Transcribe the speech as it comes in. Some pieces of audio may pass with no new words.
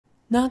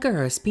Naga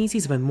are a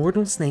species of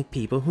immortal snake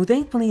people who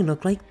thankfully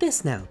look like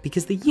this now,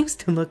 because they used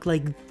to look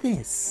like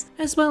this.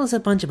 As well as a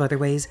bunch of other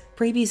ways,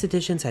 previous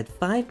editions had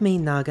 5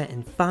 main Naga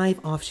and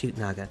 5 offshoot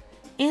Naga.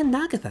 And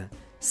Nagatha.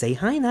 Say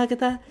hi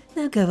Nagatha,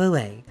 now go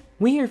away.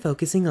 We are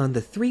focusing on the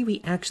 3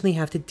 we actually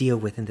have to deal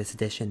with in this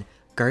edition: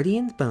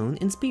 Guardian, Bone,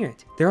 and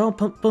Spirit. They're all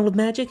pumped full of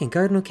magic and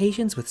guard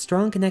locations with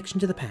strong connection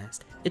to the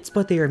past. It's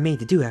what they are made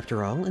to do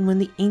after all, and when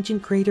the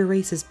ancient creator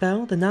races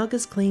fell, the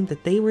Nagas claimed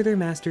that they were their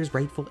master's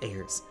rightful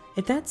heirs.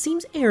 If that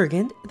seems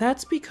arrogant,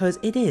 that's because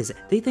it is.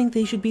 They think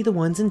they should be the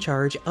ones in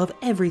charge of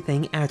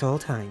everything at all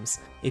times.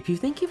 If you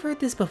think you've heard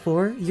this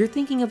before, you're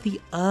thinking of the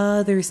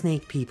other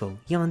snake people,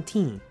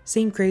 Yuanti.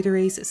 Same creator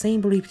race, same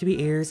belief to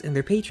be heirs, and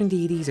their patron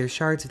deities are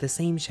shards of the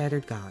same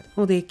shattered god.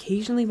 While they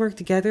occasionally work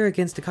together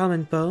against a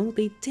common foe,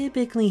 they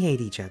typically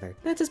hate each other.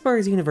 That's as far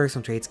as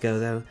universal traits go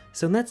though,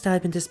 so let's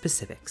dive into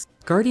specifics.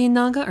 Guardian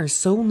Naga are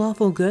so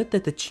lawful good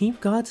that the chief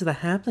gods of the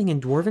halfling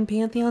and dwarven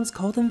pantheons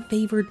call them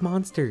favored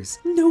monsters.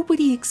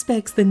 Nobody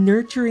expects the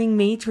nurturing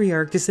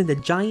matriarch to send a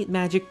giant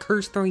magic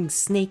curse-throwing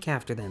snake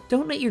after them.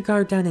 Don't let your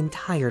guard down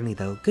entirely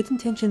though. Good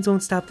intentions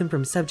won't stop them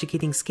from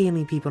subjugating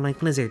scaly people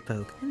like lizard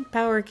folk, and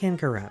power can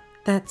corrupt.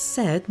 That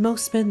said,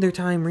 most spend their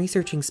time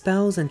researching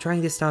spells and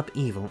trying to stop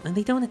evil, and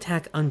they don't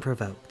attack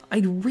unprovoked.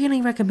 I'd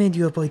really recommend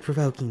you avoid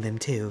provoking them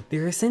too.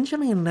 They're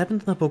essentially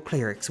 11th level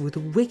clerics with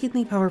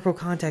wickedly powerful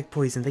contact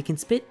poison that can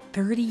spit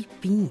 30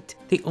 feet.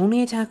 They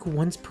only attack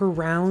once per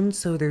round,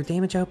 so their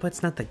damage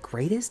output's not the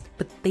greatest,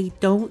 but they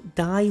don't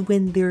die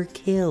when they're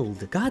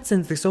killed. God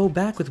sends their soul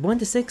back with 1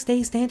 to 6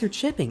 days standard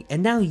shipping,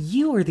 and now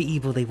you are the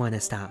evil they want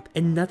to stop.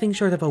 And nothing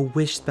short of a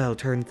wish spell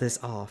turns this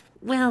off.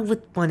 Well,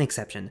 with one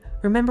exception.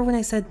 Remember when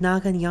I said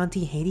Naga and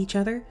Yuanti hate each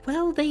other?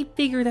 Well, they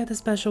figured out a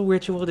special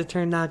ritual to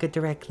turn Naga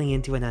directly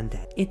into an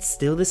undead. It's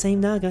still the same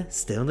Naga,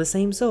 still the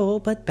same soul,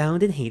 but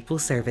bound in hateful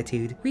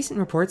servitude. Recent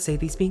reports say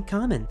these being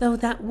common, though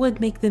that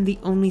would make them the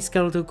only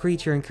skeletal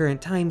creature in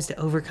current times to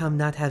overcome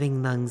not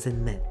having lungs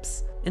and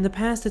lips. In the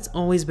past, it's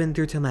always been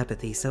through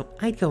telepathy, so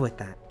I'd go with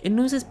that. It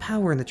loses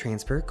power in the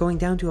transfer, going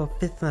down to a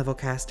 5th level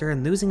caster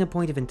and losing a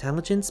point of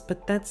intelligence,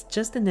 but that's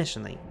just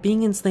initially.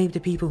 Being enslaved to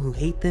people who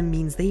hate them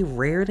means they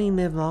rarely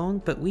live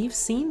long, but we've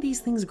seen these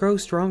things grow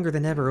stronger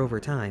than ever over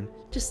time.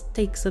 Just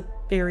takes a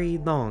very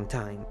long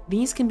time.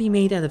 These can be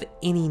made out of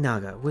any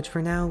Naga, which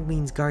for now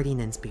means Guardian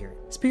and Spirit.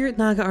 Spirit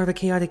Naga are the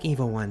chaotic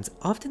evil ones,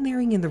 often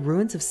layering in the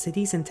ruins of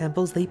cities and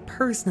temples they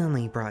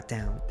personally brought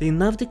down. They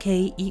love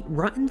decay, eat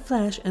rotten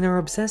flesh, and are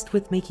obsessed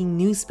with making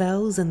new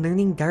spells and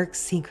learning dark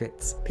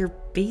secrets. They're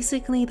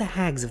basically the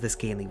hags of the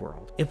scaly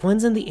world. If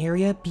one's in the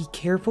area, be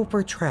careful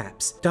for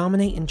traps.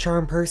 Dominate and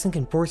charm person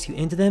can force you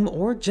into them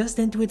or just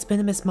into its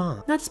venomous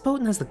maw. Not as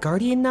potent as the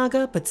Guardian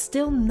Naga, but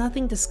still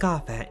nothing to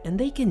scoff at, and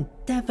they can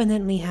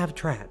definitely have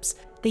traps.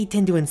 They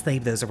tend to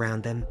enslave those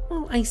around them.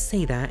 Well, I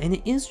say that, and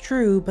it is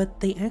true, but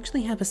they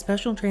actually have a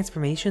special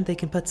transformation they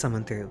can put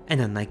someone through.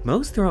 And unlike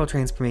most thrall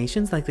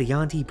transformations like the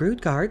Yuanti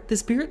Broodguard, the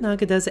Spirit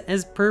Naga does it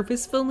as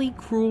purposefully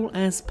cruel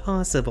as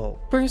possible.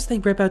 First, they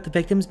rip out the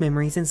victim's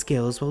memories and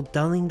skills while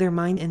dulling their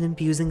mind and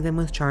infusing them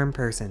with charm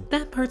person.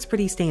 That part's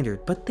pretty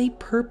standard, but they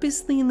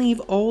purposely leave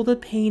all the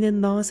pain and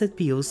loss it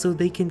feels so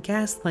they can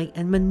gaslight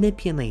and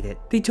manipulate it.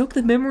 They took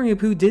the memory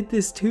of who did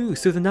this too,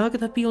 so the Naga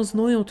that feels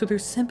loyal to their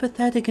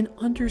sympathetic and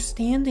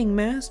understanding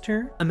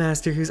master. A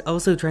master who's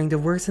also trying to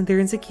worsen their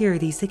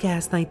insecurities to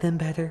gaslight them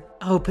better.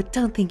 Oh, but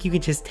don't think you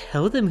can just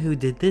tell them who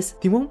did this.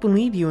 They won't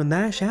believe you and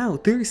lash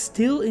out. They're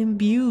still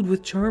imbued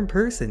with charm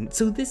person,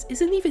 so this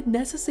isn't even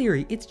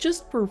necessary. It's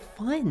just for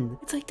fun.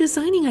 It's like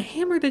designing a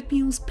hammer that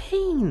feels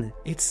pain.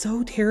 It's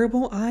so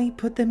terrible, I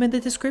put them in the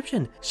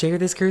description. Share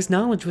this cursed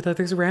knowledge with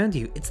others around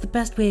you. It's the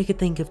best way I could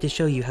think of to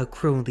show you how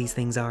cruel these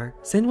things are.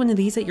 Send one of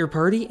these at your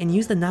party and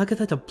use the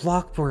Nagatha to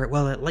block for it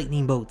while it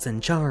lightning bolts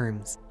and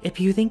charms. If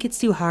you think it's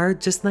too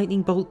hard, just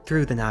lightning bolt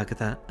through the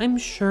Nagatha. I'm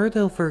sure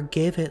they'll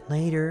forgive it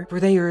later, for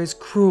they are as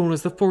cruel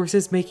as the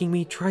forces making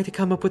me try to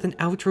come up with an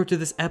outro to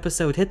this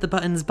episode. Hit the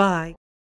buttons, bye!